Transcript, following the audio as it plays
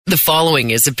The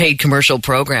following is a paid commercial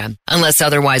program. Unless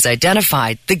otherwise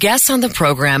identified, the guests on the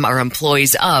program are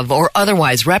employees of or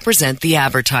otherwise represent the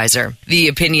advertiser. The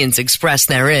opinions expressed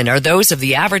therein are those of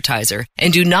the advertiser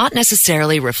and do not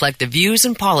necessarily reflect the views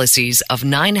and policies of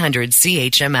 900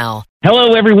 CHML.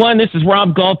 Hello, everyone. This is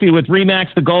Rob Golfi with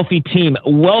REMAX, the Golfi Team.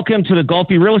 Welcome to the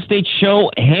Golfi Real Estate Show,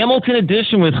 Hamilton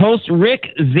edition with host Rick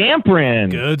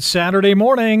Zamperin. Good Saturday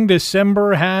morning.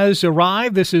 December has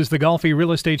arrived. This is the Golfi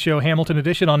Real Estate Show, Hamilton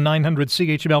edition on 900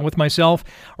 CHML with myself,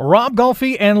 Rob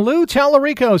Golfi and Lou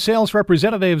Tallarico, sales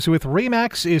representatives with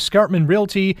REMAX Escarpment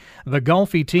Realty, the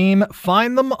Golfi Team.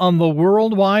 Find them on the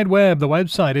World Wide Web. The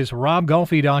website is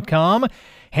robgolfi.com.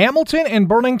 Hamilton and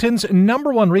Burlington's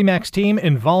number one REMAX team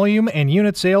in volume and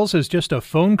unit sales is just a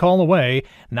phone call away,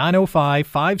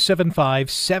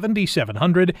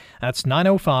 905-575-7700. That's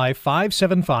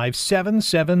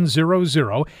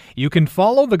 905-575-7700. You can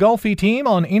follow the Golfi Team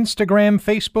on Instagram,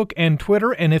 Facebook, and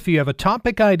Twitter. And if you have a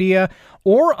topic idea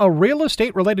or a real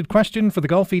estate-related question for the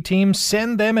Golfi Team,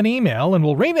 send them an email, and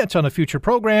we'll read it on a future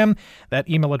program. That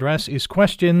email address is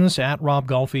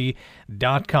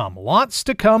questions@robgolfi.com. Lots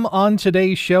to come on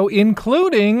today's show,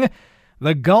 including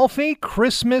the Golfi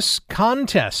Christmas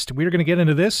Contest. We're going to get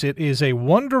into this. It is a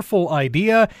wonderful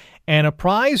idea and a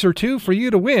prize or two for you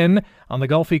to win on the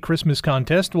Golfi Christmas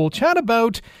Contest. We'll chat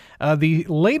about the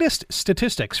latest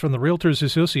statistics from the Realtors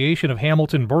Association of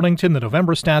Hamilton Burlington. The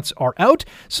November stats are out.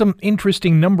 Some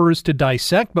interesting numbers to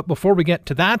dissect. But before we get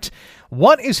to that,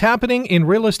 what is happening in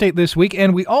real estate this week?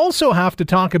 And we also have to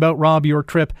talk about, Rob, your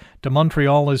trip to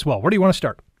Montreal as well. Where do you want to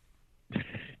start?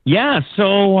 Yeah,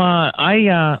 so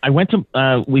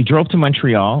we drove to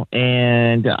Montreal,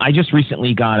 and I just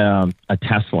recently got a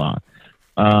Tesla.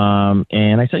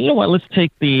 And I said, you know what, let's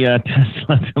take the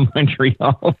Tesla to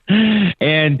Montreal.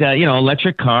 And,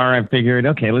 electric car, I figured,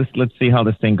 okay, let's see how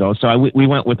this thing goes. So we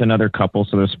went with another couple,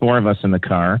 so there's four of us in the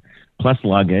car, plus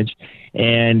luggage.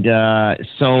 And you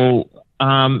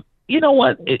know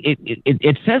what,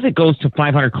 it says it goes to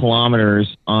 500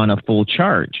 kilometers on a full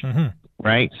charge. Mm-hmm.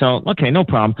 Right. So, okay, no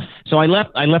problem. So I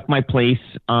left my place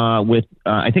with,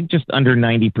 I think, just under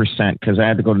 90% because I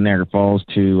had to go to Niagara Falls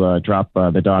to drop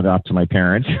the dog off to my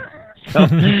parents. So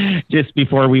just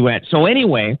before we went. So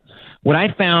anyway, what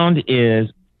I found is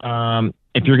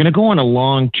if you're going to go on a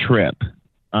long trip,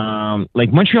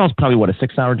 like Montreal is probably, a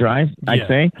 6-hour drive, I'd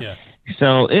say. Yeah.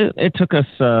 So it took us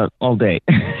all day.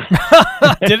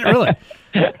 Did it really?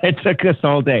 It took us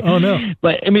all day. Oh, no.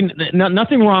 But, I mean,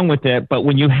 nothing wrong with it. But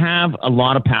when you have a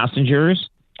lot of passengers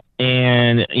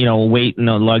and, weight and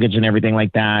luggage and everything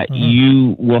like that, mm-hmm.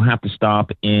 you will have to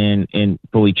stop and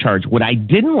fully charge. What I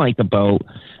didn't like about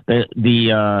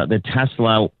the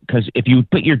Tesla, because if you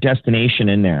put your destination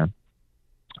in there,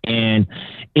 and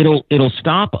it'll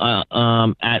stop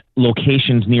at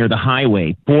locations near the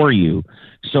highway for you.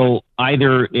 So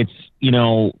either it's,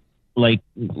 like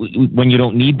when you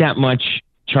don't need that much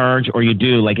charge, or you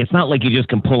do, like, it's not like you just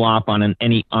can pull off on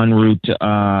any en route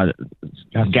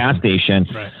gas station.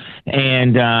 Right.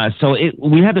 And so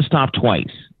we had to stop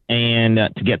twice and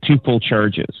to get 2 full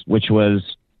charges, which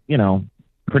was,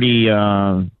 pretty.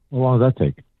 How long does that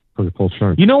take for the full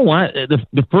charge? You know what?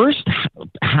 The first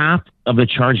half of the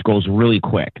charge goes really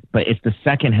quick, but it's the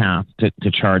second half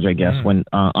to charge, I guess, when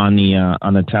on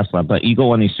the Tesla. But you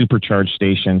go on these supercharge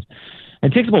stations.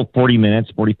 It takes about 40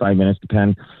 minutes, 45 minutes,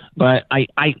 depend. But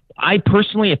I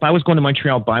personally, if I was going to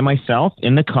Montreal by myself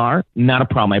in the car, not a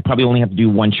problem. I probably only have to do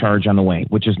 1 charge on the way,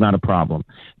 which is not a problem.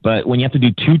 But when you have to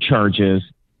do 2 charges,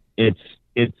 it's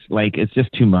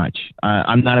just too much.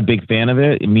 I'm not a big fan of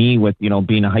it. Me, with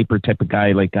being a hyper type of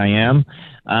guy like I am,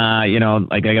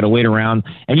 like I got to wait around.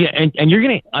 And you're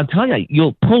gonna. I'll tell you,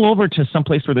 you'll pull over to some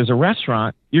place where there's a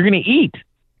restaurant. You're gonna eat.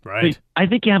 Right. So I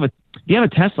think you have a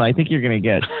Tesla. I think you're gonna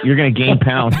gain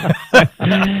pounds.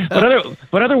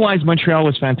 but otherwise, Montreal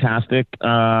was fantastic.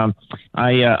 I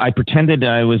pretended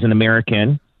I was an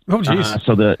American. Oh, geez.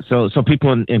 So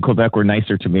people in Quebec were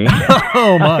nicer to me.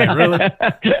 Oh, my, really?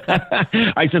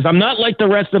 I says, I'm not like the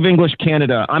rest of English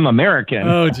Canada. I'm American.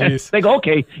 Oh, geez. They go,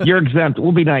 okay, you're exempt.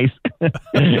 We'll be nice.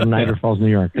 Niagara Falls, New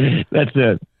York. That's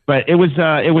it. But it was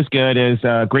good. It was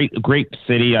a great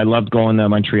city. I loved going to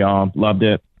Montreal. Loved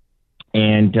it.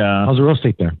 And how's the real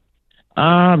estate there?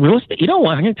 Real estate, you know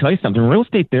what? I'm going to tell you something. Real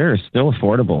estate there is still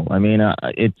affordable. I mean,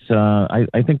 I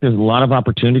think there's a lot of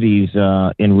opportunities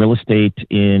in real estate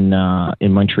in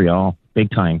Montreal, big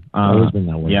time. Always been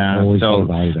that way. Yeah.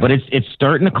 But it's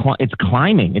starting to it's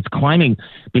climbing. It's climbing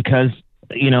because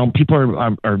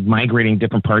people are migrating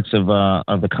different parts of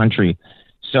the country.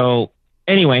 So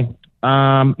anyway,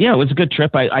 Yeah, it was a good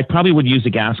trip. I probably would use a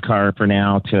gas car for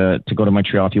now to go to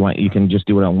Montreal. If you want, you can just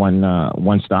do it on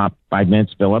one stop, 5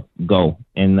 minutes, fill up, go,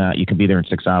 and you can be there in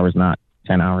 6 hours, not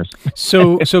 10 hours.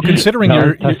 So considering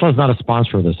Tesla's not a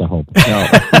sponsor of this, I hope. No.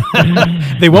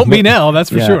 They won't be now, that's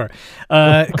for sure.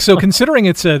 So considering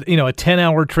it's a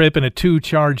 10-hour trip and a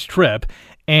 2-charge trip,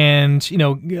 and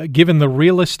given the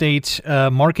real estate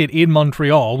market in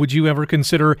Montreal, would you ever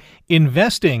consider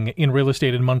investing in real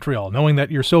estate in Montreal, knowing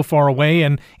that you're so far away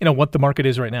and what the market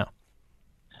is right now?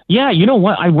 Yeah, you know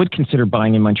what? I would consider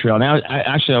buying in Montreal. Now,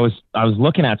 I was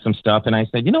looking at some stuff, and I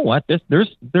said, you know what?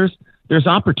 There's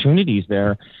opportunities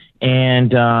there,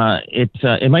 and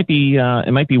it might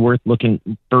be worth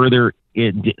looking further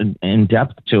in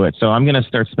depth to it. So I'm going to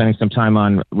start spending some time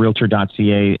on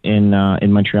Realtor.ca in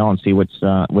Montreal and see what's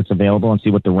available and see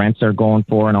what the rents are going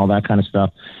for and all that kind of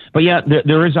stuff. But yeah,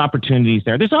 there is opportunities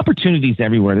there. There's opportunities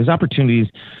everywhere. There's opportunities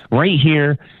right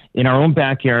here in our own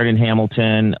backyard in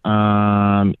Hamilton. Yeah,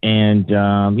 I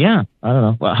don't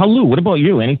know. Well, Lou, what about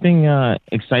you? Anything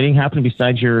exciting happening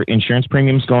besides your insurance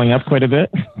premiums going up quite a bit?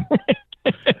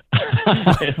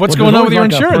 What's going on with your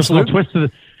insurance, Lou?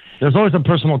 There's always a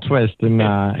personal twist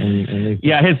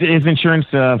yeah, his insurance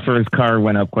for his car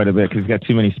went up quite a bit because he's got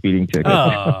too many speeding tickets.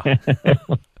 Oh.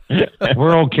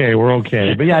 We're okay.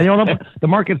 But yeah, the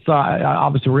market's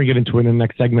obviously we're gonna get into it in the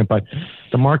next segment, but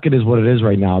the market is what it is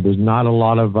right now. There's not a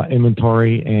lot of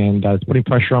inventory, and it's putting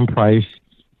pressure on price,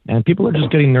 and people are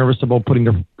just getting nervous about putting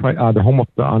their home up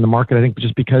on the market. I think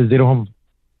just because they don't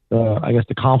have,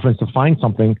 the confidence to find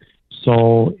something.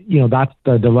 So, that's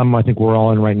the dilemma I think we're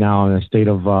all in right now, in a state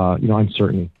of,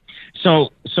 uncertainty. So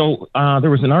there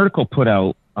was an article put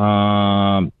out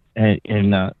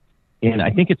in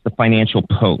I think it's the Financial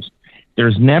Post.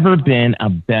 There's never been a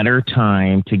better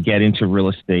time to get into real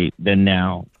estate than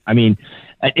now. I mean,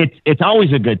 it's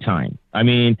always a good time. I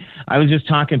mean, I was just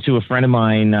talking to a friend of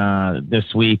mine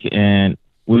this week, and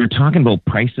we were talking about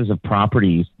prices of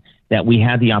properties that we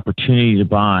had the opportunity to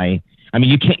buy. I mean,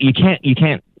 you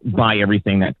can't buy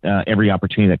everything that every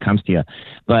opportunity that comes to you,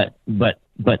 but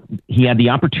he had the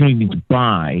opportunity to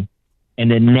buy,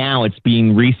 and then now it's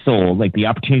being resold. Like the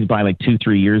opportunity to buy like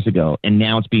 2-3 years ago, and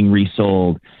now it's being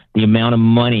resold. The amount of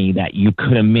money that you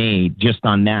could have made just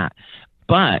on that.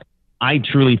 But I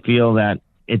truly feel that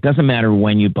it doesn't matter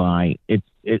when you buy.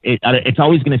 It's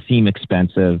always going to seem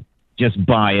expensive. Just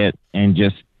buy it, and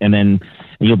then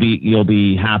you'll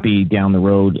be happy down the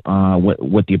road.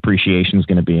 What the appreciation is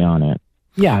going to be on it.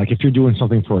 Yeah, like if you're doing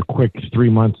something for a quick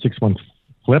 3-month, 6-month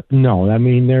flip, no. I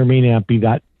mean, there may not be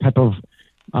that type of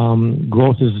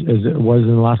growth as it was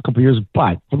in the last couple of years,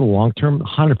 but for the long term,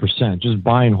 100%. Just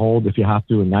buy and hold if you have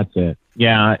to, and that's it.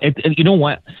 Yeah, you know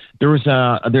what? There's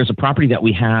a property that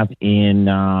we have in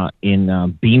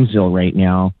Beamsville right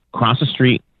now, across the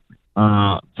street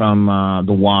from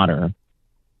the water.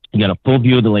 You got a full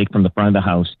view of the lake from the front of the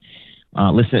house.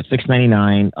 Listed at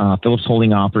 $699. Philip's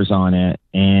holding offers on it,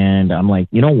 and I'm like,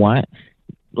 you know what?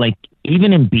 Like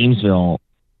even in Beamsville,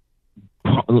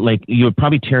 like you would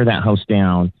probably tear that house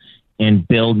down and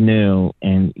build new,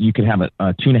 and you could have a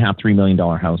 $2.5-3 million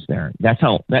house there. That's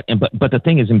how that. But the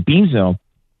thing is, in Beamsville,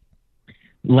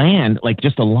 land, like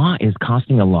just a lot, is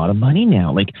costing a lot of money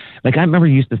now. Like I remember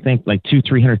used to think like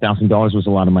 $200,000-300,000 was a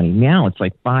lot of money. Now it's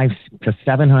like $500,000 to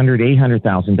 $700,000,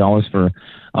 $800,000 for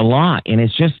a lot, and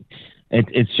it's just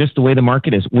the way the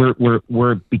market is.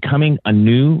 We're becoming a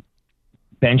new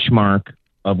benchmark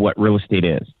of what real estate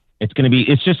is. That's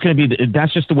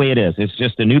just the way it is. It's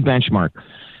just a new benchmark.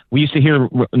 We used to hear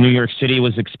New York City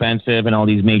was expensive and all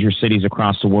these major cities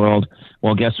across the world.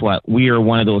 Well, guess what? We are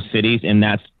one of those cities, and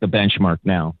that's the benchmark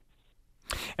now.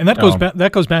 And that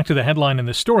goes back to the headline in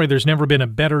the story. There's never been a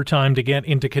better time to get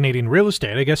into Canadian real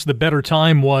estate. I guess the better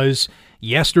time was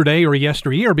yesterday or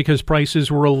yesteryear because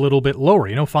prices were a little bit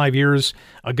lower. 5 years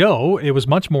ago, it was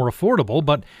much more affordable.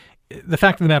 But the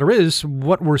fact of the matter is,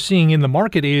 what we're seeing in the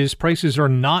market is prices are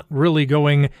not really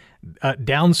going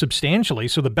down substantially.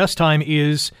 So the best time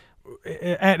is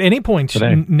at any point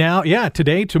today. Now. Yeah,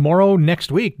 today, tomorrow, next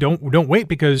week. Don't wait,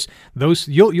 because those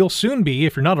you'll soon be,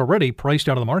 if you're not already, priced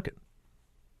out of the market.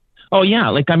 Oh,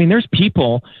 yeah. There's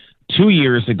people 2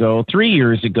 years ago, 3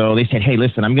 years ago, they said, hey,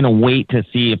 listen, I'm going to wait to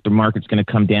see if the market's going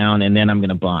to come down, and then I'm going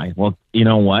to buy. Well, you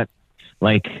know what?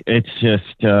 It's just,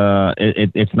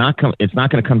 it's not going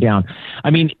to come down.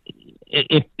 I mean,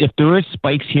 if there is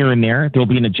spikes here and there, there'll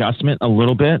be an adjustment a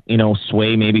little bit,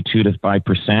 sway maybe 2 to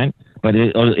 5%. but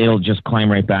it'll just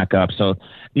climb right back up. So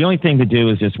the only thing to do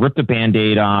is just rip the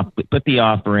Band-Aid off, put the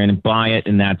offer in, and buy it,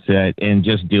 and that's it, and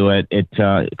just do it.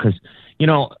 Because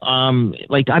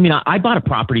I bought a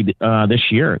property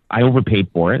this year. I overpaid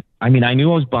for it. I mean, I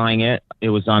knew I was buying it. It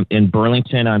was in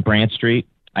Burlington on Brant Street.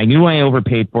 I knew I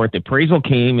overpaid for it. The appraisal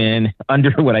came in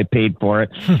under what I paid for it,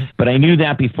 but I knew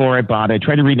that before I bought it. I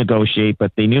tried to renegotiate,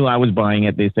 but they knew I was buying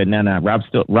it. They said, no,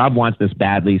 Rob wants this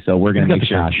badly, so we're going to make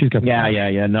sure.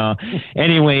 No.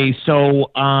 Anyway, so,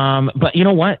 but you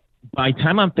know what? By the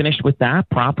time I'm finished with that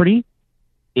property,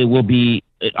 it will be,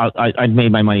 I've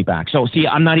made my money back. So see,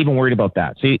 I'm not even worried about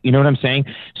that. See, you know what I'm saying?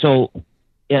 So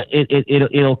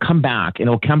it'll come back, and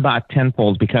it'll come back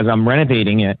tenfold because I'm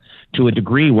renovating it to a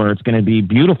degree where it's going to be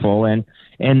beautiful, and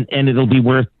it'll be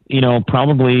worth,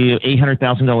 probably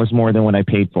 $800,000 more than what I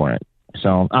paid for it.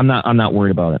 So I'm not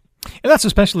worried about it. And that's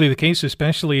especially the case,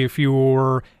 especially if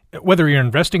whether you're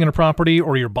investing in a property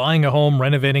or you're buying a home,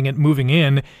 renovating it, moving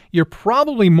in, you're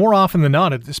probably more often than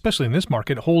not, especially in this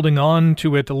market, holding on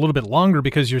to it a little bit longer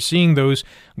because you're seeing those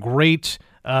great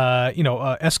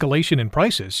escalation in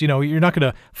prices. You're not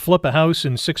going to flip a house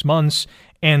in 6 months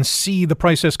and see the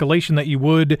price escalation that you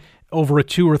would over a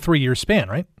 2 or 3 year span,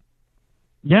 right?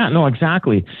 Yeah, no,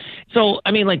 exactly. So,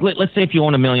 I mean, like, let's say if you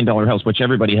own $1 million house, which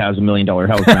everybody has $1 million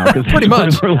house now. Pretty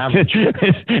much.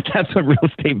 That's what real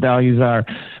estate values are.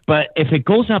 But if it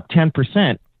goes up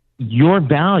 10%, your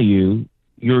value,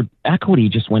 your equity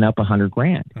just went up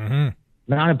 $100,000. Mm-hmm.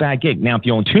 Not a bad gig. Now, if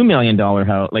you own $2 million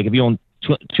house, like if you own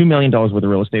 $2 million worth of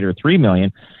real estate or $3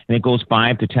 million, and it goes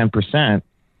 5 to 10%,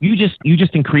 you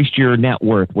just increased your net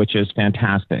worth, which is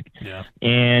fantastic. Yeah.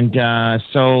 And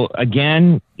so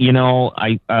again,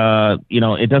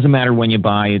 it doesn't matter when you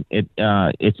buy it.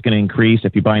 It's going to increase.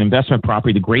 If you buy an investment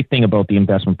property, the great thing about the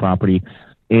investment property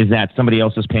is that somebody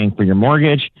else is paying for your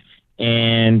mortgage,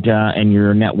 and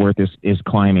your net worth is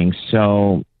climbing.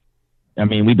 So, I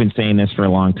mean, we've been saying this for a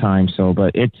long time. So,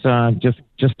 but it's just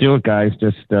do it, guys.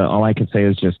 Just all I can say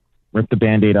is just rip the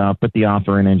Band-Aid off, put the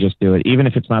offer in, and just do it. Even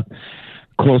if it's not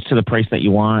close to the price that you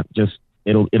want, just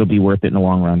it'll be worth it in the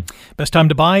long run. Best time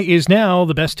to buy is now.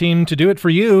 The best team to do it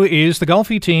for you is the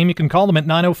Golfi Team. You can call them at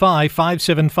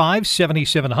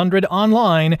 905-575-7700,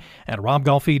 online at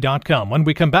robgolfi.com. When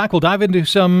we come back, we'll dive into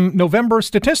some November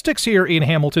statistics here in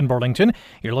Hamilton, Burlington.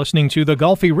 You're listening to the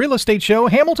Golfi Real Estate Show,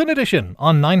 Hamilton Edition,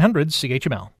 on 900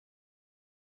 CHML.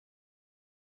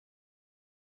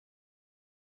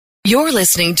 You're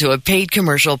listening to a paid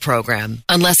commercial program.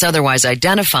 Unless otherwise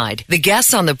identified, the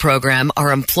guests on the program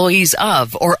are employees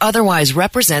of or otherwise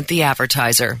represent the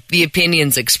advertiser. The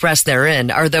opinions expressed therein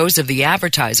are those of the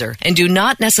advertiser and do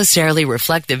not necessarily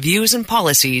reflect the views and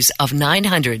policies of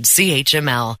 900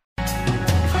 CHML.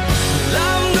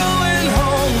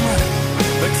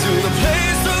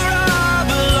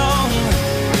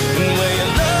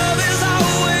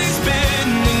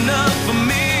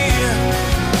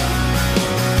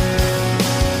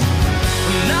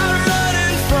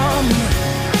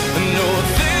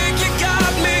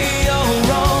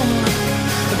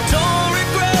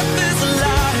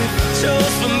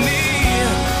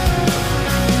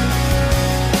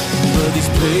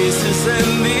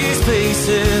 And these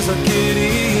places are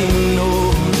getting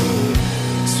old,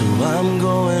 so I'm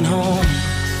going home.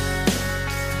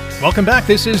 Welcome back.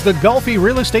 This is the Golfi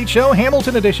Real Estate Show,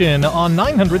 Hamilton Edition, on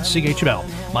 900 CHML.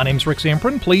 My name's Rick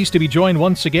Zamprin. Pleased to be joined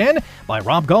once again by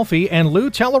Rob Golfi and Lou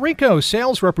Tallarico,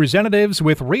 sales representatives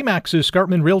with REMAX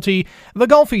Escarpment Realty, the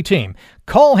Golfi Team.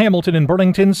 Call Hamilton and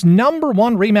Burlington's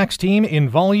 #1 REMAX team in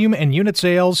volume and unit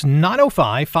sales,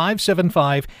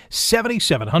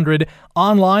 905-575-7700.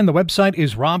 Online, the website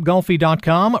is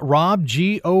robgolfi.com,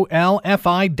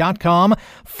 robgolfi.com.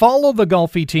 Follow the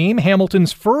Golfi Team,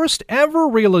 Hamilton's first ever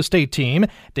real estate team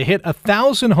to hit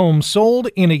 1,000 homes sold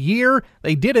in a year.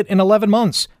 They did it in 11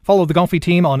 months. Follow the Golfi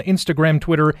Team on Instagram,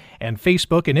 Twitter, and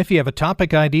Facebook. And if you have a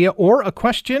topic idea or a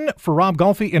question for Rob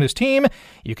Golfi and his team,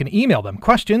 you can email them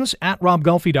questions at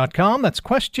robgolfi.com. That's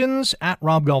questions at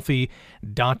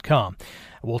robgolfi.com.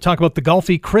 We'll talk about the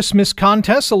Golfi Christmas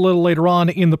Contest a little later on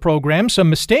in the program, some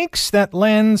mistakes that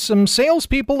land some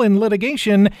salespeople in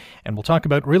litigation, and we'll talk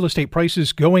about real estate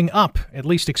prices going up, at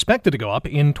least expected to go up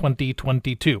in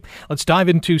 2022. Let's dive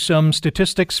into some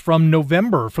statistics from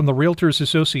November from the Realtors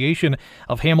Association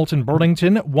of Hamilton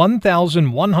Burlington.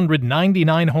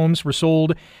 1,199 homes were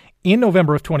sold in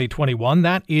November of 2021.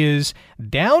 That is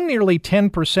down nearly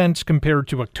 10% compared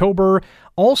to October,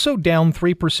 also down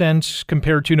 3%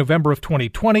 compared to November of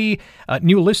 2020.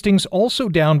 New listings also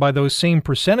down by those same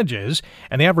percentages.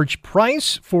 And the average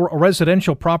price for a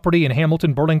residential property in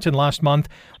Hamilton, Burlington last month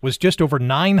was just over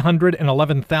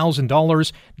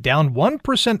 $911,000, down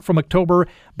 1% from October,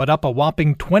 but up a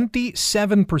whopping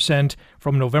 27%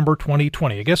 from November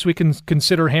 2020. I guess we can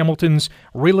consider Hamilton's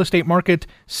real estate market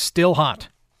still hot.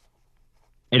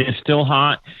 It is still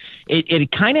hot. It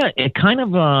kind of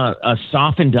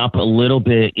softened up a little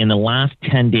bit in the last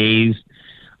 10 days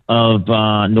of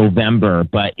November,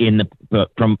 but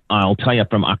I'll tell you,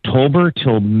 from October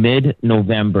till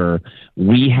mid-November,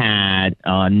 we had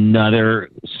another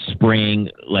spring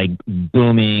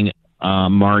booming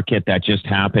market that just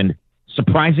happened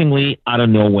surprisingly out of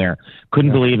nowhere.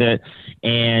 Couldn't believe it,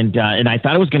 and I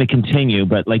thought it was going to continue,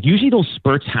 but usually those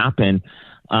spurts happen.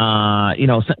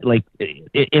 If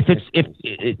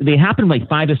they happen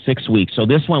 5 to 6 weeks. So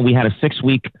this one, we had a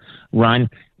 6-week run.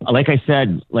 Like I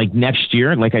said, next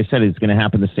year, it's going to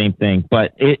happen the same thing,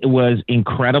 but it was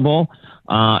incredible.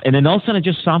 And then all of a sudden it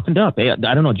just softened up. I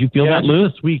don't know. Did you feel that, Lou?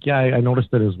 This week, I noticed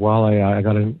it as well. I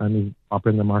got a new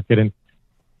property in the market, and,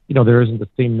 there isn't the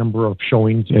same number of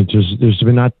showings. There's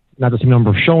been not the same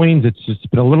number of showings. It's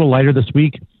just been a little lighter this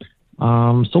week.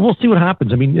 So we'll see what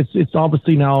happens. I mean, it's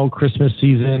obviously now Christmas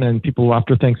season, and people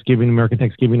after Thanksgiving, American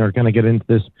Thanksgiving, are going to get into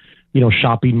this,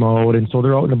 shopping mode. And so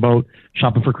they're out and about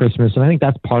shopping for Christmas. And I think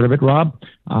that's part of it, Rob.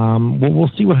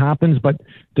 We'll see what happens. But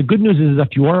the good news is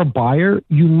if you are a buyer,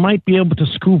 you might be able to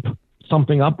scoop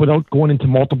something up without going into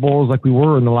multiples like we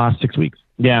were in the last 6 weeks.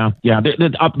 Yeah.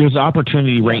 There's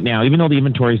opportunity right now. Even though the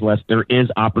inventory is less, there is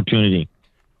opportunity.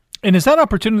 And is that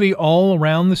opportunity all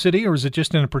around the city, or is it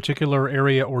just in a particular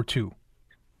area or two?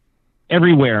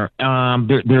 Everywhere.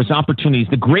 There's opportunities.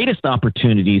 The greatest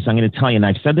opportunities, I'm going to tell you, and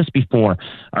I've said this before,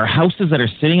 are houses that are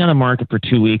sitting on the market for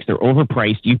 2 weeks. They're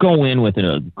overpriced. You go in with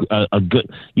a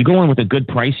good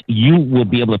price, you will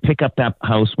be able to pick up that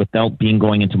house without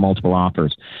going into multiple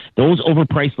offers. Those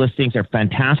overpriced listings are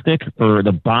fantastic for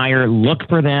the buyer. Look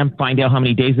for them. Find out how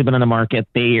many days they've been on the market.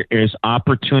 There is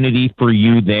opportunity for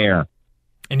you there.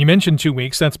 And you mentioned 2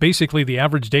 weeks. That's basically the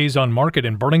average days on market.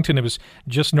 In Burlington, it was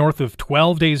just north of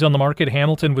 12 days on the market.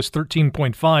 Hamilton was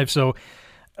 13.5. So,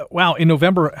 wow, in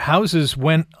November, houses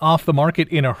went off the market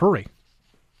in a hurry.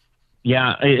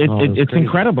 Yeah, it's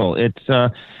incredible. It's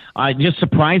just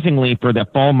surprisingly for the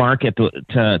fall market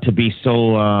to be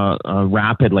so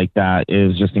rapid like that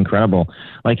is just incredible.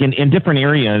 In different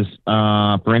areas,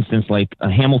 for instance,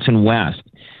 Hamilton West.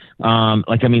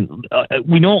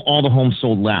 We know all the homes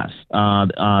sold less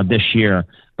this year,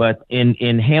 but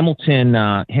in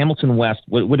Hamilton West,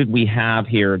 what did we have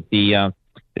here?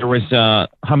 There was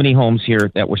how many homes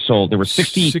here that were sold? There were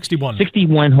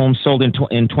 61 homes sold in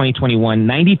 2021.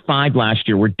 95 last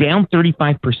year. We're down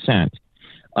 35%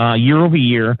 year over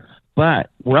year, but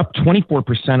we're up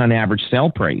 24% on average sale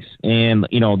price. And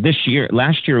last year it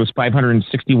was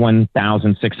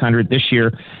 561,600. This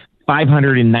year,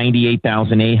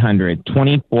 598,800,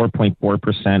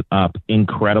 24.4% up.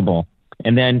 Incredible.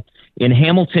 And then in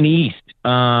Hamilton East,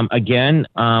 there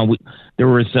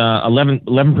was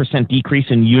 11% decrease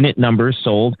in unit numbers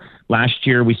sold. Last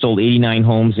year, we sold 89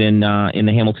 homes in the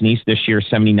Hamilton East. This year,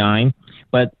 79.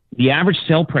 But the average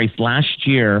sale price last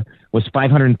year was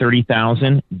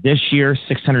 $530,000. This year,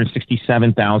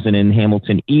 $667,000 in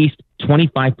Hamilton East,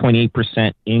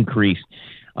 25.8% increase.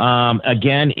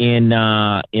 Again, in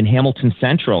Hamilton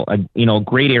Central,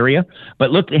 great area.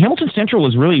 But look, Hamilton Central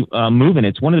was really moving.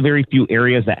 It's one of the very few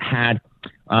areas that had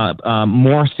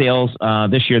more sales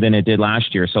this year than it did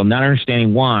last year. So not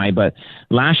understanding why, but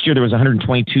last year there was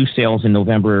 122 sales in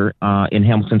November in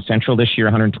Hamilton Central. This year,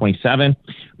 127.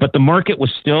 But the market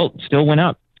was still went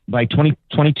up by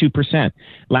 22%.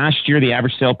 Last year, the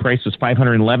average sale price was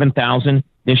 $511,000.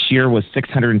 This year was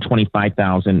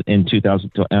 $625,000 in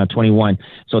 2021.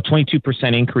 So a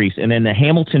 22% increase. And then the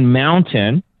Hamilton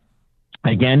Mountain,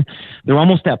 again, they're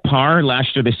almost at par.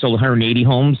 Last year, they sold 180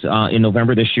 homes in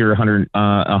November. This year,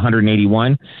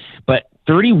 181. But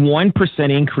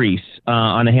 31% increase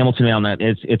on the Hamilton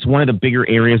Mountain. It's one of the bigger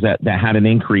areas that had an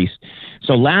increase.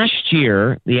 So last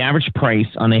year, the average price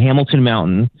on the Hamilton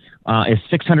Mountain is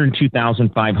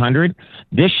 $602,500.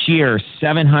 This year,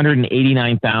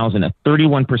 $789,000, a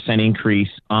 31% increase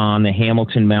on the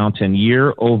Hamilton Mountain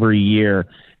year over year.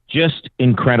 Just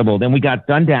incredible. Then we got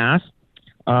Dundas.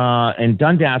 In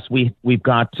Dundas, we've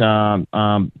got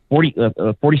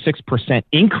 46%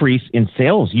 increase in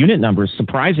sales unit numbers.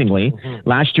 Surprisingly,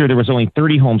 last year there was only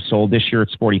 30 homes sold. This year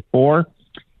it's 44.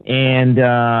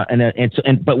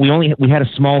 But we had a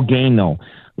small gain though.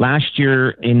 Last year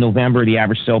in November, the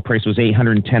average sale price was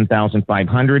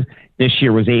 $810,500. This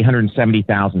year was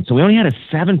 $870,000. So we only had a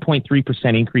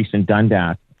 7.3% increase in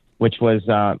Dundas, which was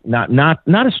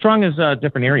not as strong as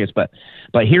different areas. But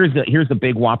here's the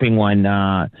big whopping one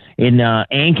in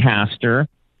Ancaster.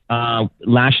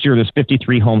 Last year there's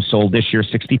 53 homes sold. This year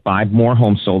 65 more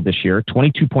homes sold this year.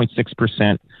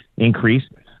 22.6% increase.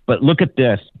 But look at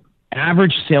this.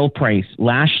 Average sale price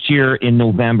last year in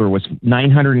November was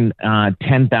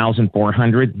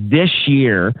 $910,400. This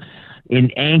year in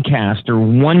Ancaster,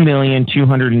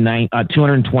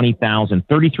 $1,220,000,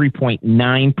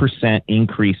 33.9%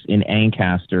 increase in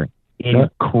Ancaster.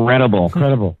 Incredible. I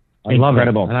love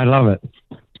it.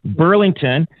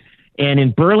 Burlington. And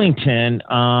in Burlington,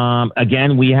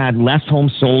 again, we had less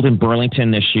homes sold in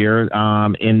Burlington this year.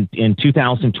 In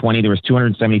 2020, there was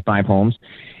 275 homes.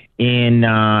 In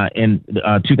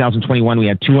 2021, we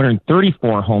had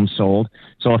 234 homes sold,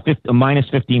 so a minus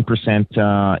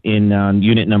 15% in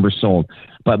unit numbers sold.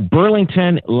 But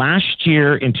Burlington last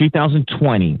year in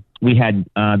 2020, we had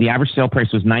the average sale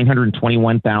price was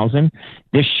 $921,000.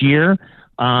 This year,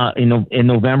 in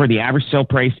November, the average sale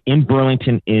price in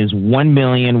Burlington is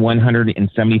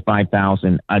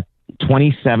 $1,175,000, a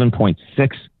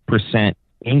 27.6%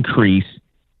 increase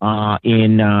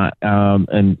in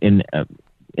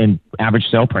average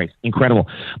sale price. Incredible.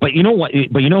 But you know what?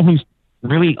 But you know who's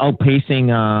really outpacing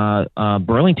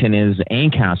Burlington is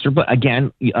Ancaster. But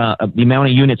again, the amount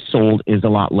of units sold is a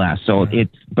lot less. So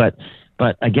but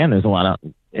again, there's a lot of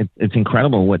it's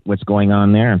incredible what's going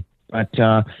on there. But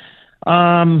where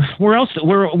else?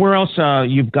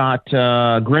 You've got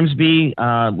Grimsby.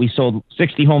 We sold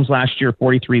 60 homes last year,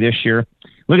 43 this year.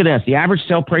 Look at this. The average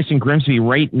sale price in Grimsby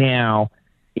right now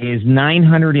is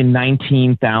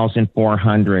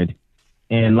 $919,400,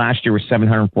 and last year was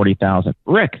 $740,000.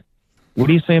 Rick, what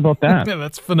do you say about that? Yeah,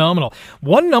 that's phenomenal.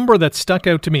 One number that stuck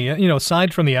out to me,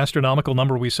 aside from the astronomical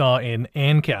number we saw in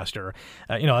Ancaster,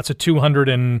 that's a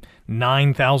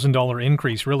 $209,000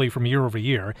 increase really from year over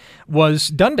year, was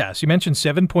Dundas. You mentioned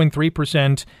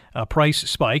 7.3% price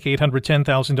spike,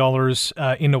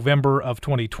 $810,000 in November of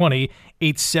 2020,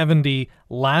 $870,000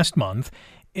 last month.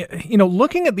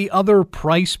 Looking at the other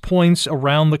price points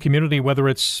around the community, whether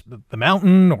it's the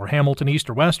Mountain or Hamilton East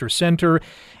or West or Center,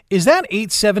 is that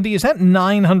 $870,000, is that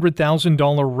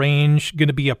 $900,000 range going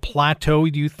to be a plateau,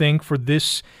 do you think, for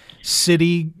this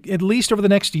city, at least over the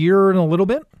next year and a little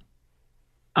bit?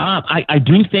 I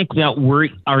do think that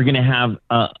we are going to have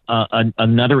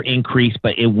another increase,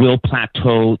 but it will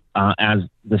plateau as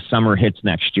the summer hits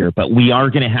next year. But we are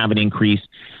going to have an increase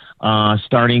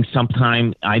starting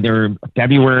sometime either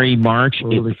February, March.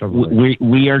 We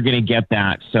are going to get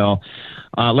that. So,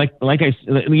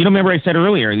 remember I said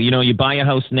earlier, you buy a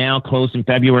house now, close in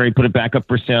February, put it back up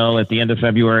for sale at the end of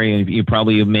February, and you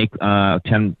probably make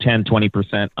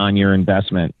 20% on your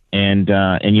investment. And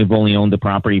you've only owned the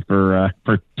property for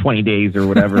 20 days or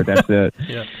whatever. That's it.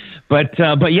 Yeah. But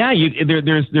yeah,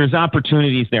 there's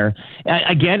opportunities there.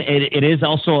 Again, it is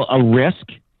also a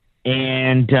risk.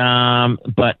 And,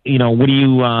 but what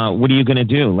are you going to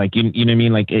do? Like, you know what I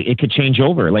mean? Like it could change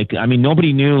over. Like, I mean,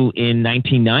 nobody knew in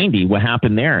 1990 what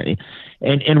happened there.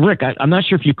 And Rick, I'm not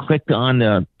sure if you clicked on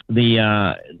the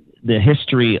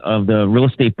history of the real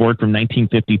estate board from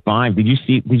 1955.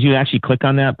 Did you actually click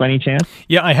on that by any chance?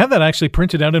 Yeah, I have that actually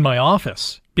printed out in my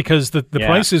office because the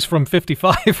prices from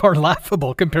 55 are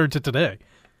laughable compared to today.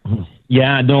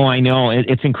 Yeah, no, I know.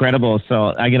 It's incredible.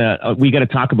 So we got to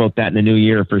talk about that in the new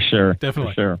year for sure.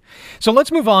 Definitely. For sure. So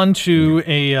let's move on to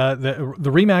the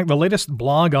REMAX, the latest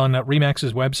blog on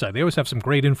REMAX's website. They always have some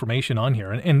great information on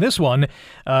here. And this one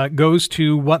goes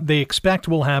to what they expect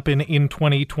will happen in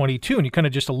 2022. And you kind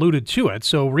of just alluded to it.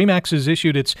 So REMAX has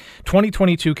issued its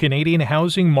 2022 Canadian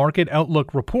Housing Market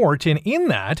Outlook Report. And in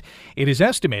that, it is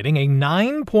estimating a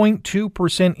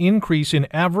 9.2% increase in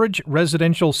average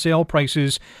residential sale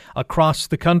prices across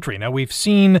the country. Now, we've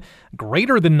seen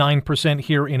greater than 9%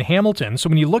 here in Hamilton. So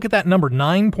when you look at that number,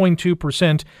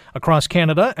 9.2% across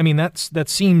Canada, I mean, that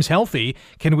seems healthy.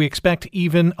 Can we expect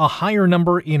even a higher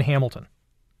number in Hamilton?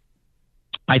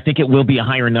 I think it will be a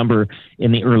higher number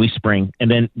in the early spring,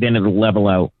 and then it'll level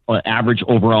out. Average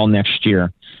overall next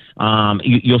year.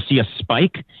 You'll see a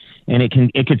spike, and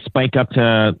it could spike up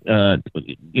to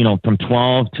from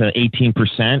 12 to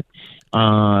 18%.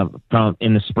 From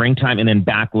in the springtime, and then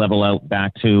level out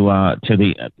back to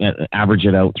the average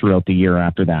it out throughout the year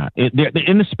after that.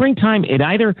 In the springtime, it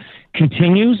either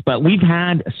continues, but we've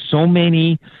had so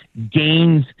many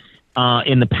gains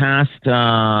in the past,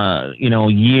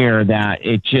 year that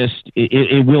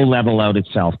it will level out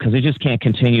itself because it just can't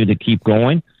continue to keep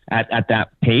going at that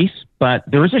pace. But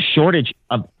there is a shortage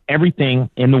of everything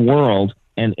in the world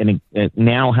and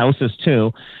now houses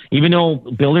too, even though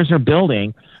builders are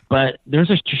building, but there's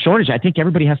a shortage. I think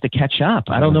everybody has to catch up.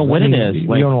 I don't know what it is.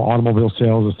 We don't know automobile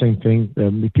sales, the same thing.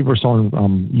 People are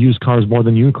selling used cars more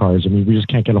than new cars. I mean, we just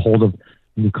can't get a hold of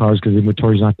new cars because the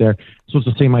inventory is not there. So it's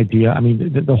the same idea. I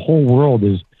mean, the whole world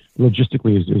is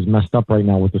logistically is messed up right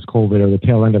now with this COVID, or the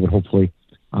tail end of it, hopefully.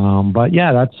 But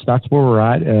yeah, that's where we're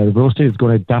at. Real estate is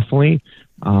going to definitely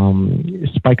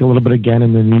spike a little bit again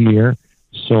in the new year.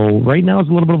 So right now it's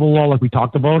a little bit of a lull, like we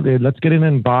talked about. Let's get in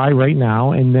and buy right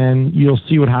now, and then you'll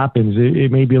see what happens.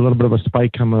 It may be a little bit of a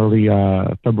spike come early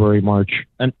February, March.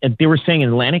 And they were saying in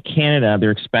Atlantic Canada,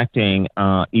 they're expecting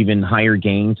even higher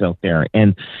gains out there.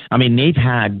 And I mean, they've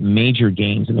had major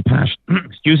gains in the past,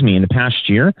 in the past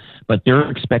year, but they're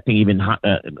expecting even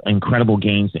incredible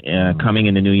gains coming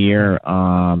in the new year.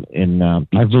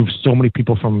 I've moved so many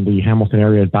people from the Hamilton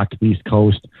area back to the East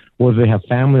Coast, whether they have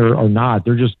family or not.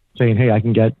 They're just saying, hey, I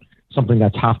can get something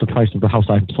that's half the price of the house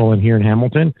I'm selling here in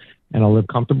Hamilton, and I'll live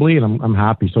comfortably, and I'm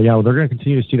happy. So yeah, they're going to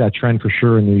continue to see that trend for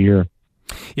sure in the new year.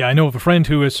 Yeah, I know of a friend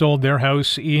who has sold their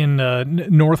house in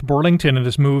North Burlington and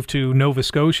has moved to Nova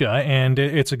Scotia, and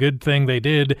it's a good thing they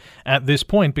did at this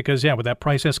point because, yeah, with that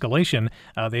price escalation,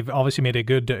 they've obviously made a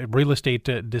good real estate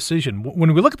decision.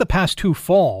 When we look at the past two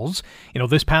falls,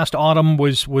 this past autumn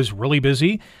was really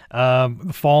busy.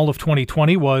 The fall of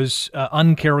 2020 was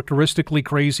uncharacteristically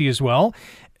crazy as well.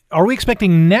 Are we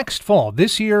expecting next fall,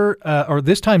 this year, or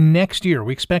this time next year, are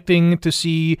we expecting to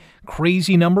see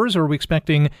crazy numbers, or are we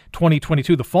expecting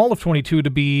 2022, the fall of 22, to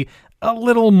be a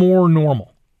little more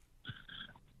normal?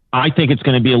 I think it's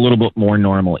going to be a little bit more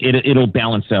normal. It'll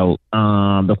balance out.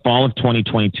 The fall of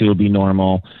 2022 will be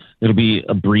normal. It'll be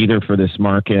a breather for this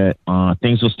market.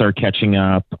 Things will start catching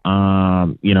up.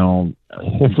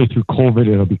 Hopefully through COVID,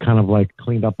 it'll be kind of like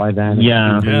cleaned up by then.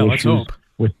 Yeah, let's hope.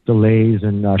 With delays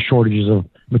and shortages of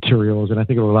materials, and I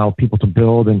think it will allow people to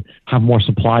build and have more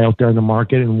supply out there in the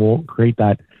market, and we'll create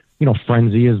that,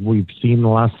 frenzy as we've seen the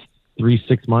last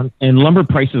 3-6 months. And lumber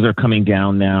prices are coming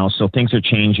down now, so things are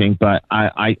changing, but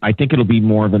I think it'll be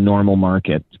more of a normal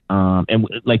market. And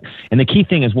the key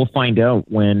thing is we'll find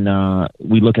out when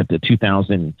we look at the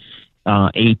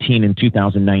 2018 and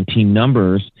 2019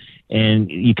 numbers.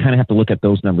 And you kind of have to look at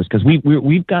those numbers because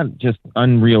we've got just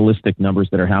unrealistic numbers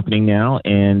that are happening now.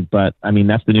 But I mean,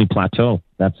 that's the new plateau.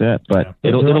 That's it. But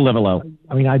it'll level out.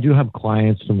 I mean, I do have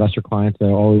clients, investor clients, that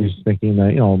are always thinking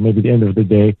that, maybe at the end of the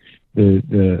day,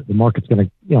 the market's going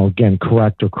to, again,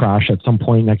 correct or crash at some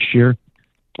point next year.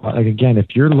 Again,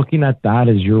 if you're looking at that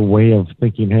as your way of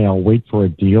thinking, hey, I'll wait for a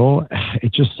deal,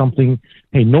 it's just something,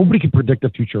 hey, nobody can predict the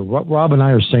future. What Rob and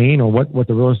I are saying, or what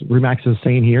the REMAX is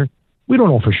saying here, we don't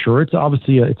know for sure. It's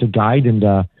obviously it's a guide, and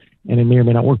it may or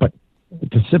may not work. But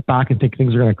to sit back and think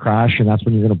things are going to crash and that's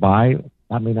when you're going to buy,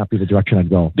 that may not be the direction I'd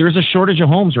go. There's a shortage of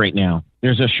homes right now.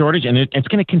 There's a shortage, and it's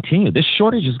going to continue. This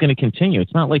shortage is going to continue.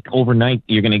 It's not like overnight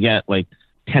you're going to get like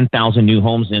 10,000 new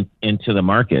homes into the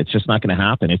market. It's just not going to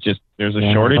happen. It's just there's a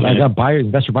shortage. But I got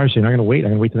investor buyers saying, I'm going to wait.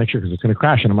 I'm going to wait the next year because it's going to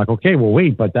crash. And I'm like, okay, well,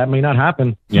 wait, but that may not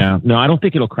happen. Yeah, no, I don't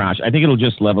think it'll crash. I think it'll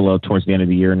just level out towards the end of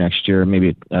the year next year,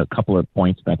 maybe a couple of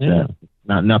points. That's it.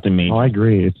 Nothing major. Oh, I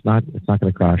agree. It's not going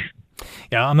to crash.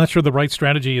 Yeah, I'm not sure the right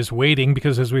strategy is waiting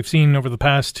because, as we've seen over the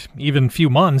past even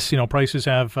few months, prices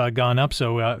have gone up.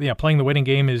 So, playing the waiting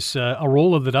game is a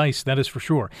roll of the dice. That is for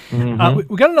sure. Mm-hmm.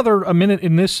 We got another minute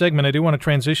in this segment. I do want to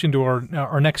transition to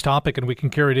our next topic, and we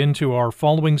can carry it into our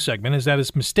following segment.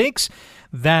 Is mistakes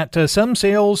that some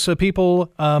sales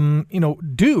people,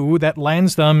 do that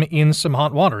lands them in some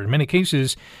hot water. In many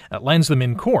cases, lands them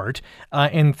in court.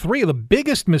 And three of the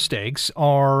biggest mistakes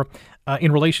are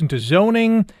in relation to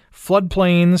zoning,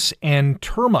 floodplains, and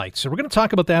termites. So we're going to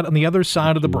talk about that on the other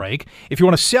side of the break. If you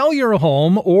want to sell your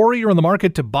home or you're in the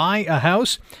market to buy a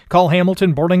house, call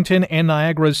Hamilton, Burlington, and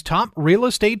Niagara's top real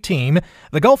estate team,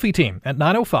 the Golfi Team, at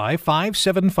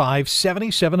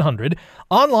 905-575-7700.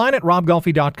 Online at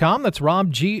robgolfi.com. That's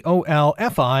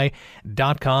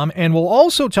robgolfi.com. And we'll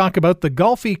also talk about the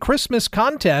Golfi Christmas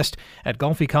Contest at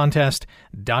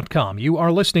golficontest.com. You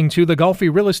are listening to the Golfi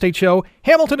Real Estate Show,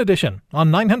 Hamilton Edition,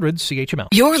 on 900 CHML.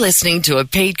 You're listening to a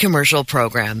paid commercial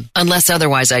program. Unless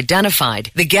otherwise identified,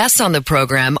 the guests on the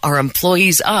program are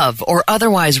employees of or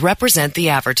otherwise represent the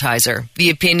advertiser.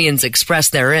 The opinions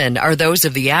expressed therein are those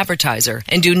of the advertiser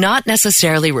and do not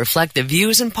necessarily reflect the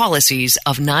views and policies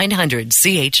of 900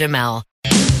 CHML.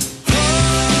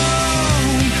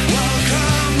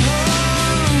 Welcome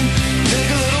home. Take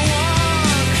a little walk.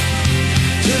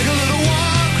 Take a little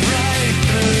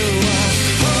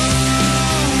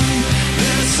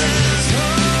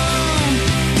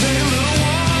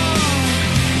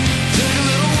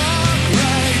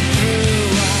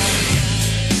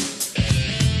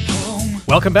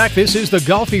Welcome back. This is the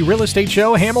Golfi Real Estate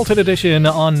Show, Hamilton edition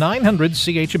on 900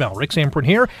 CHML. Rick Samprin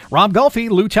here. Rob Golfi,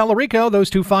 Lou Tallarico. Those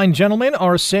two fine gentlemen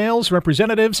are sales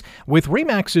representatives with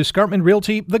REMAX Escarpment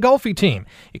Realty, the Golfi Team.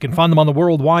 You can find them on the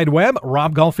World Wide Web,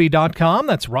 robgolfi.com.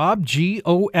 That's Rob,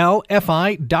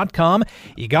 Golfi.com.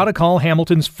 You got to call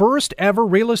Hamilton's first ever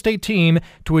real estate team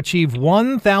to achieve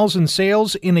 1,000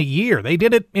 sales in a year. They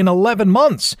did it in 11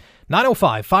 months.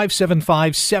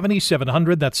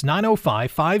 905-575-7700. That's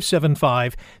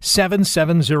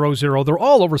 905-575-7700. They're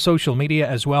all over social media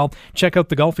as well. Check out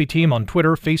the Golfi Team on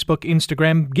Twitter, Facebook,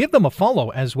 Instagram. Give them a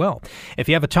follow as well. If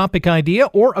you have a topic idea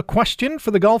or a question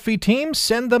for the Golfi Team,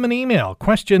 send them an email.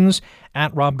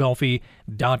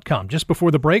 questions@robgolfi.com. Just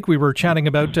before the break, we were chatting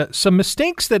about some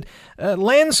mistakes that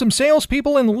land some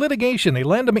salespeople in litigation. They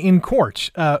land them in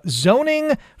court.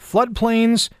 Zoning,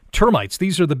 floodplains, termites.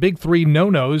 These are the big three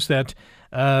no-nos that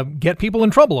get people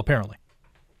in trouble, apparently.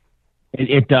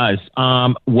 It does.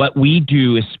 What we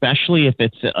do, especially if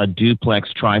it's a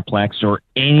duplex, triplex, or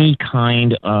any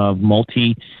kind of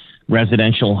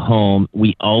multi-residential home,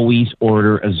 we always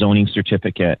order a zoning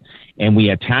certificate, and we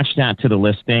attach that to the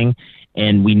listing,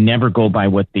 and we never go by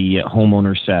what the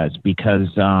homeowner says, because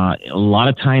a lot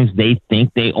of times they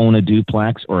think they own a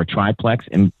duplex or a triplex,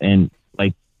 and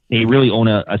they really own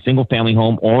a single family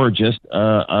home or just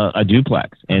a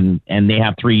duplex, and they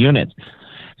have 3 units.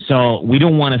 So we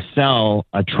don't want to sell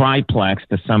a triplex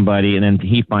to somebody and then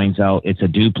he finds out it's a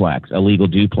duplex, a legal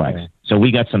duplex. Okay. So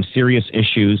we got some serious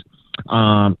issues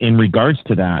in regards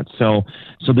to that. So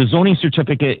the zoning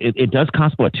certificate, it does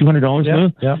cost what,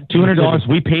 $200? Yeah. $200.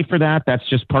 We pay for that. That's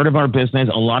just part of our business.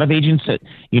 A lot of agents that,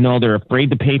 they're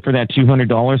afraid to pay for that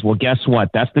 $200. Well, guess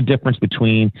what? That's the difference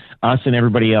between us and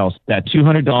everybody else. That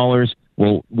 $200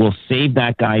 will save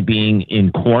that guy being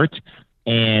in court.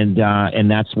 And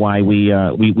that's why we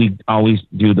always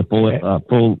do the full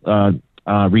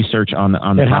research on the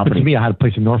property. It happened to me. I had a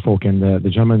place in Norfolk, and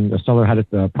the seller had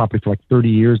the property for like 30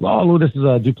 years. Oh, Lou, this is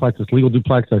a duplex. It's legal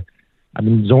duplex. I've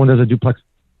been zoned as a duplex.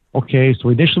 Okay, so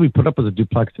initially we put up as a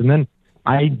duplex, and then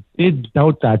I did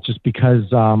doubt that just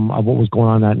because of what was going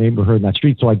on in that neighborhood, in that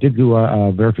street. So I did do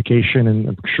a verification,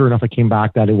 and sure enough, it came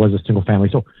back that it was a single family.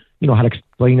 So, I had to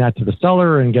explain that to the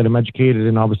seller and get him educated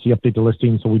and obviously update the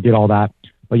listing. So we did all that.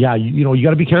 But yeah, you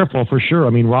got to be careful for sure. I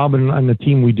mean, Rob and the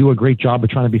team, we do a great job of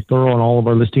trying to be thorough on all of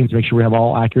our listings to make sure we have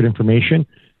all accurate information.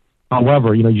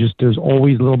 However, there's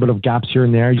always a little bit of gaps here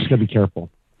and there. You just got to be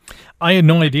careful. I had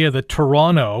no idea that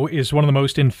Toronto is one of the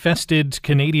most infested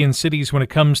Canadian cities when it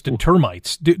comes to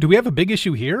termites. Do we have a big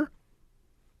issue here?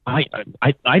 I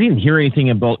didn't hear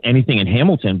anything about anything in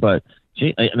Hamilton, but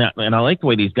and I like the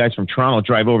way these guys from Toronto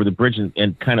drive over the bridge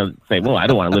and kind of say, well, I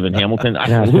don't want to live in Hamilton.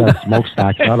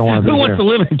 Smokestacks. I don't want to Who wants to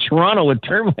live in Toronto with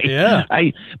termites? Yeah.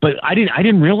 But I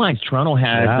didn't realize Toronto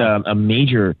had a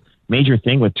major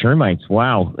thing with termites.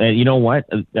 Wow. You know what?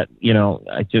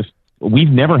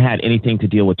 We've never had anything to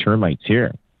deal with termites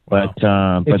here. But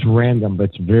it's random, but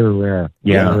it's very rare.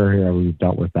 Yeah. Very rare we've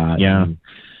dealt with that. Yeah.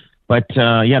 But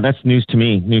that's news to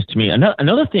me.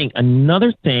 Another thing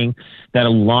that a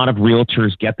lot of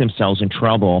realtors get themselves in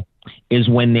trouble is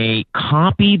when they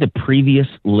copy the previous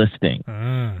listing.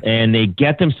 And they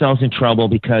get themselves in trouble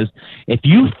because if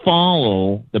you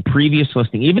follow the previous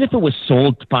listing, even if it was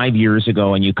sold 5 years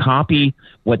ago and you copy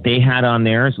what they had on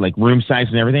theirs, like room size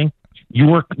and everything,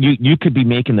 you could be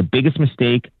making the biggest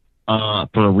mistake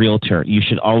for a realtor. You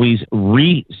should always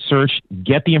research,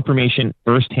 get the information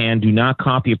firsthand. Do not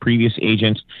copy a previous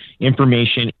agent's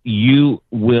information. You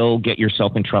will get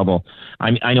yourself in trouble.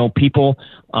 I know people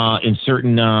in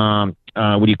certain, townhouse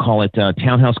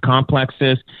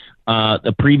complexes.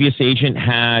 The previous agent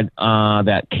had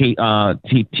that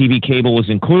TV cable was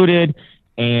included,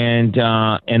 and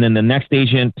then the next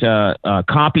agent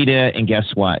copied it, and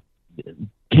guess what?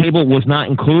 Cable was not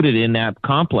included in that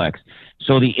complex.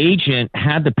 So the agent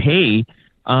had to pay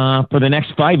for the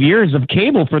next 5 years of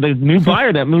cable for the new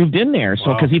buyer that moved in there.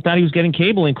 So because he thought he was getting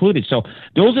cable included. So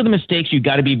those are the mistakes. You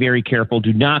got to be very careful.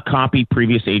 Do not copy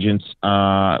previous agents'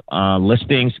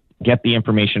 listings. Get the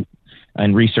information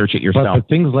and research it yourself. But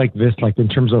things like this, like in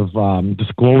terms of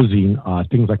disclosing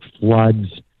things like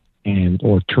floods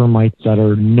or termites that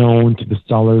are known to the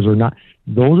sellers or not,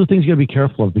 those are things you got to be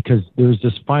careful of, because there's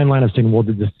this fine line of saying, well,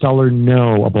 did the seller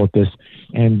know about this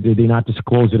and did they not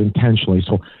disclose it intentionally?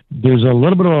 So there's a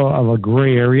little bit of a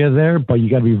gray area there, but you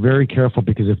got to be very careful,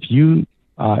 because if the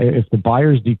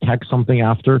buyers detect something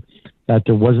after that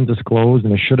there wasn't disclosed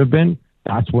and it should have been,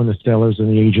 that's when the sellers and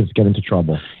the agents get into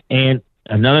trouble. And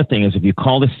another thing is, if you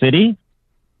call the city,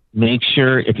 make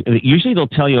sure usually they'll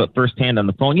tell you at firsthand on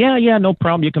the phone, yeah, no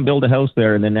problem, you can build a house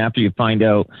there. And then after you find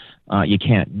out you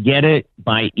can't, get it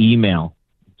by email.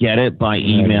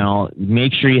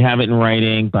 Make sure you have it in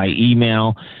writing by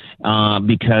email,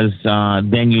 because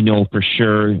then you know for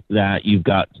sure that you've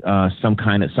got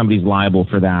somebody's liable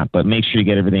for that. But make sure you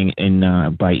get everything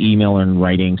in by email or in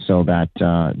writing so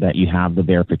that you have the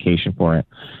verification for it.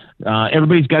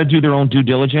 Everybody's got to do their own due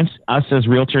diligence. Us as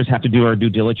realtors have to do our due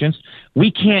diligence.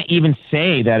 We can't even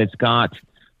say that it's got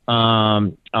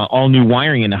all new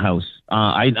wiring in the house.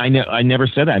 I never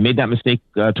said that. I made that mistake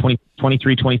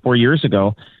 24 years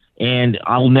ago. And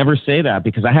I'll never say that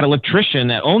because I had an electrician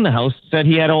that owned the house said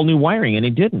he had all new wiring and he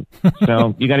didn't.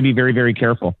 So you got to be very, very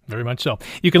careful. Very much so.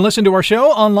 You can listen to our show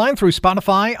online through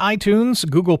Spotify, iTunes,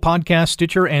 Google Podcasts,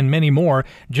 Stitcher, and many more.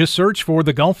 Just search for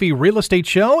the Golfi Real Estate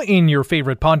Show in your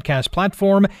favorite podcast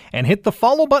platform and hit the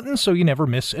follow button so you never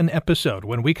miss an episode.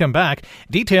 When we come back,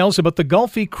 details about the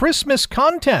Golfi Christmas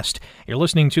Contest. You're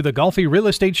listening to the Golfi Real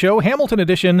Estate Show, Hamilton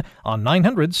Edition on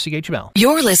 900 CHML.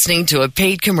 You're listening to a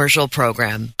paid commercial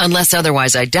program. Unless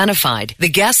otherwise identified, the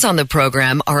guests on the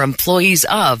program are employees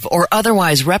of or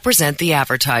otherwise represent the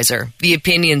advertiser. The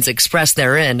opinions expressed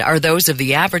therein are those of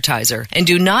the advertiser and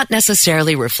do not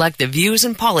necessarily reflect the views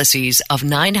and policies of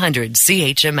 900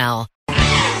 CHML.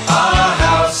 Our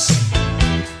house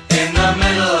in the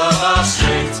middle of our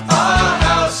street. Our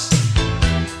house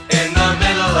in the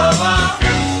middle of our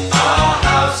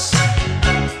house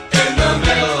in the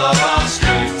middle of our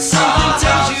street. Something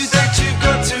tells you that you've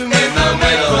got to make the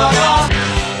middle of our.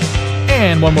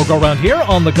 And one more go around here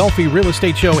on the Golfi Real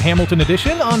Estate Show Hamilton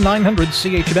Edition on 900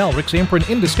 CHML. Rick Zamprin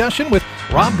in discussion with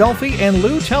Rob Golfi and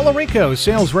Lou Tallarico,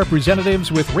 sales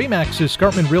representatives with REMAX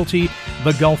Escarpment Realty,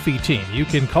 the Golfi Team. You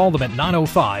can call them at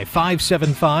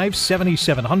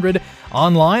 905-575-7700,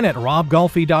 online at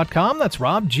robgolfi.com. That's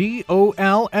Rob, GOLFI.com.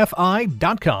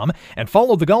 And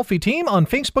follow the Golfi Team on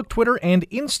Facebook, Twitter, and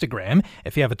Instagram.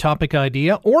 If you have a topic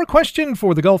idea or a question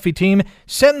for the Golfi Team,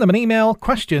 send them an email,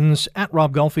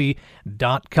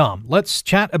 questions@robgolfi.com. Let's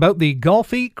chat about the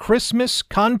Golfi Christmas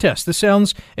Contest. This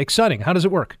sounds exciting. How does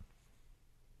it work?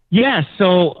 Yeah,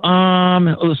 so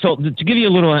to give you a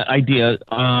little idea,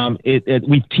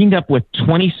 we've teamed up with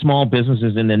 20 small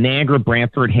businesses in the Niagara,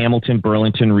 Brantford, Hamilton,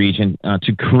 Burlington region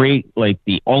to create like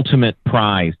the ultimate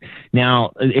prize.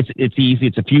 Now, it's easy.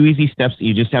 It's a few easy steps.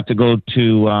 You just have to go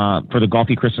to for the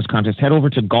Golfi Christmas Contest. Head over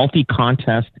to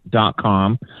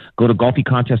golficontest.com. Go to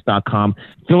golficontest.com.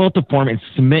 Fill out the form and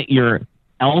submit your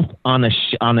elf on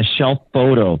the shelf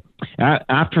photo.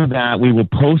 After that, we will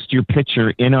post your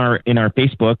picture in our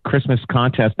Facebook Christmas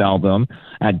contest album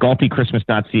at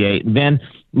golfichristmas.ca. Then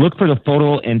look for the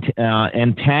photo and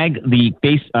tag the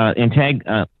tag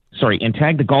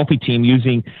the Golfi Team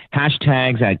using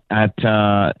hashtags at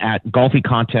Golfi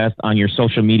Contest on your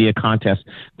social media contest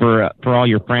for all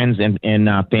your friends and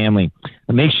family.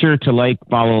 Make sure to like,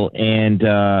 follow, and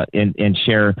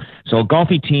share. So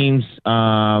Golfi Teams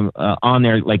on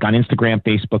there, like on Instagram,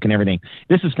 Facebook, and everything.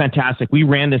 This is fantastic. We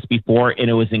ran this before, and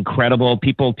it was incredible.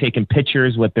 People taking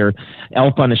pictures with their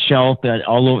elf on the shelf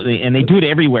all over, and they do it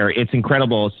everywhere. It's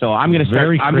incredible. So I'm going to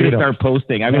start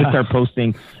posting. I'm going to start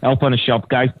posting elf on the shelf,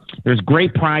 guys. There's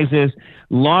great prizes.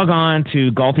 Log on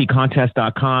to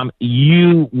golficontest.com.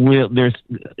 It's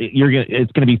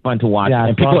going to be fun to watch. Yeah,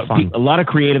 and a lot of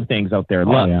creative things out there.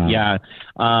 Guys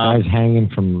hanging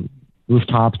from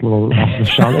rooftops, little off the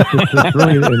shelf. It's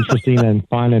really interesting and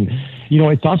fun, and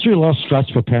it's also a little stress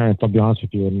for parents. I'll be honest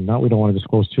with you, and we don't want to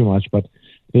disclose too much, but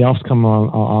the elves come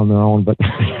on their own. But you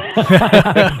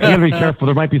got to be careful.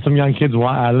 There might be some young kids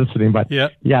listening, but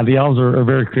the elves are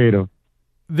very creative.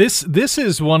 This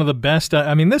is one of the best.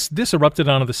 This erupted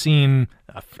onto the scene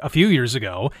a few years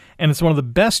ago, and it's one of the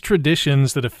best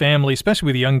traditions that a family, especially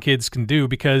with young kids, can do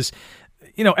because,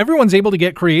 everyone's able to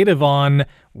get creative on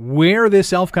where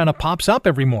this elf kind of pops up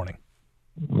every morning.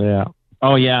 Yeah.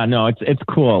 Oh yeah. No, it's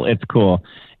cool. It's cool.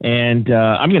 And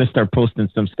I'm going to start posting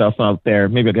some stuff out there.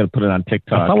 Maybe I got to put it on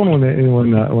TikTok. I saw one when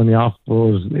the elf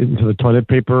was into the toilet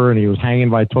paper and he was hanging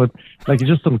by a toilet. Like, it's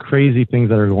just some crazy things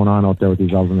that are going on out there with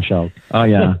these elves on the shelf. Oh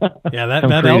yeah, yeah.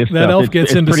 That elf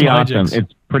gets into some hijinks.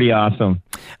 It's pretty awesome.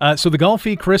 So the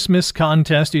Golfi Christmas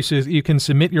Contest, you can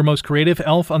submit your most creative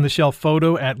elf on the shelf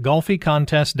photo at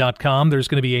golficontest.com. There's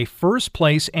going to be a first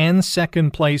place and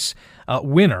second place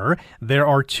winner. There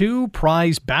are 2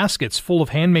 prize baskets full of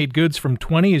handmade goods from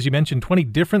 20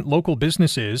 different local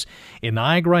businesses in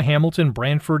Niagara, Hamilton,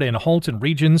 Brantford, and Halton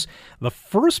regions. The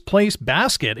first place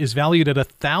basket is valued at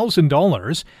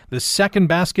 $1,000. The second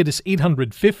basket is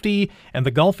 $850, and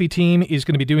the Golfi Team is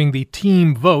going to be doing the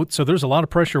team vote. So there's a lot of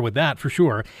pressure pressure with that for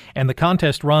sure. And the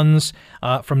contest runs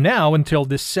from now until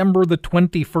December the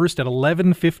 21st at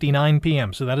 11:59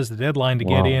 p.m. So that is the deadline to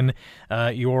get in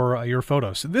your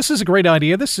photos. This is a great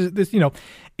idea. This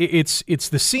it's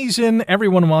the season.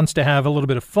 Everyone wants to have a little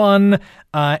bit of fun,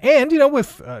 and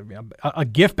with a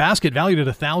gift basket valued at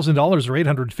 $1,000 or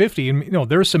 $850, and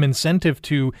there's some incentive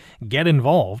to get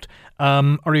involved.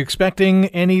 Are you expecting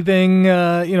anything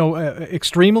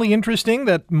extremely interesting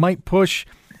that might push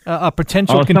a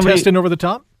potential contestant over the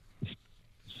top?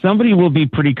 Somebody will be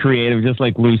pretty creative, just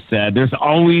like Lou said. There's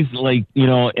always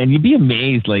and you'd be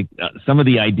amazed, some of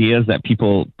the ideas that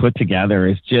people put together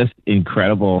is just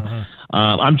incredible.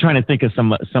 I'm trying to think of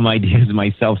some ideas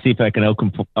myself, see if I can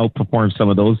outperform some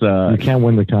of those. You can't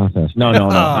win the contest. No.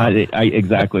 I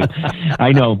exactly.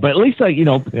 I know, but at least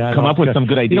come up with some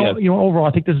good ideas. Overall,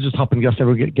 I think this is just helping us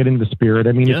get into the spirit.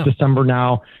 I mean, it's December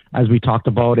now, as we talked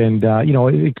about, and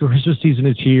Christmas season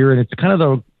is here, and it's kind of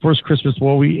the first Christmas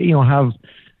where we have.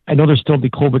 I know there's still the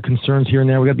COVID concerns here and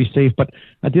there. We got to be safe, but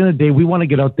at the end of the day, we want to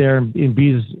get out there and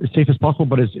be as safe as possible,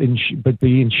 but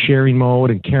be in sharing mode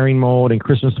and caring mode and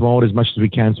Christmas mode as much as we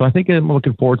can. So I think I'm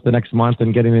looking forward to the next month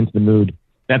and getting into the mood.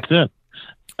 That's it.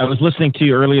 I was listening to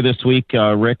you earlier this week,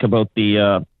 Rick, about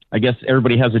the. I guess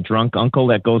everybody has a drunk uncle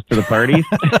that goes to the parties.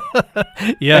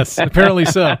 Yes, apparently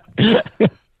so.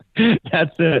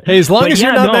 That's it. Hey, as long as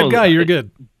you're not that guy, you're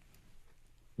good.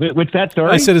 What's that,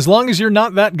 sorry? I said, as long as you're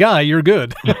not that guy, you're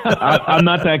good. I'm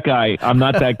not that guy.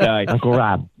 Uncle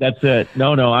Rob. That's it.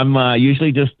 No. I'm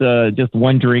usually just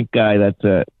one drink guy. That's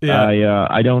it. Yeah.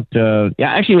 I don't.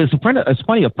 Actually, it was it's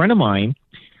funny. A friend of mine,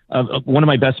 one of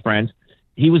my best friends,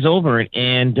 he was over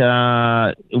and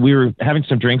we were having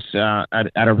some drinks at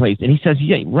our place, and he says,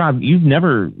 "Yeah, Rob, you've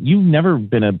never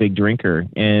been a big drinker,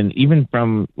 and even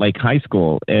from high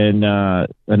school, and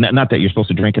not that you're supposed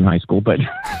to drink in high school, but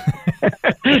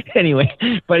anyway,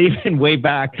 but even way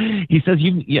back, he says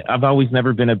I've always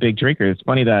never been a big drinker." It's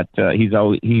funny that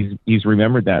he's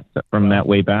remembered that from that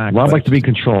way back. Rob likes to be in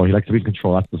control. He likes to be in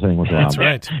control. That's the thing with Rob. That's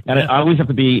right. And I always have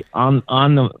to be on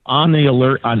the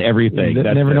alert on everything. You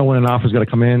never know when an offer's going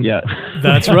to come in. Yeah,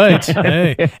 that's right.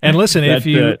 Hey, and listen, if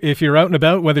you're out and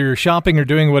about, whether you're shopping or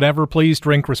doing whatever, please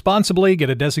drink responsibly, get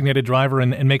a designated driver,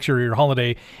 and make sure your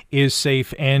holiday is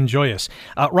safe and joyous.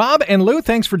 Rob and Lou,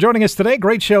 thanks for joining us today.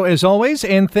 Great show as always,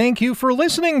 and thank you for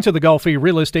listening to the Golfi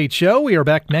Real Estate Show. We are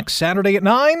back next Saturday at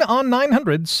 9 on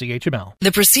 900 CHML.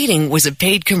 The proceeding was a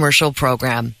paid commercial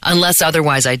program. Unless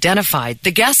otherwise identified,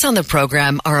 the guests on the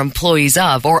program are employees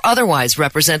of or otherwise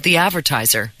represent the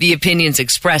advertiser. The opinions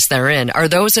expressed therein are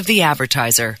those of the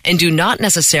advertiser and do not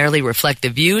necessarily reflect the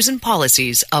views and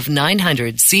policies of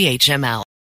 900 CHML.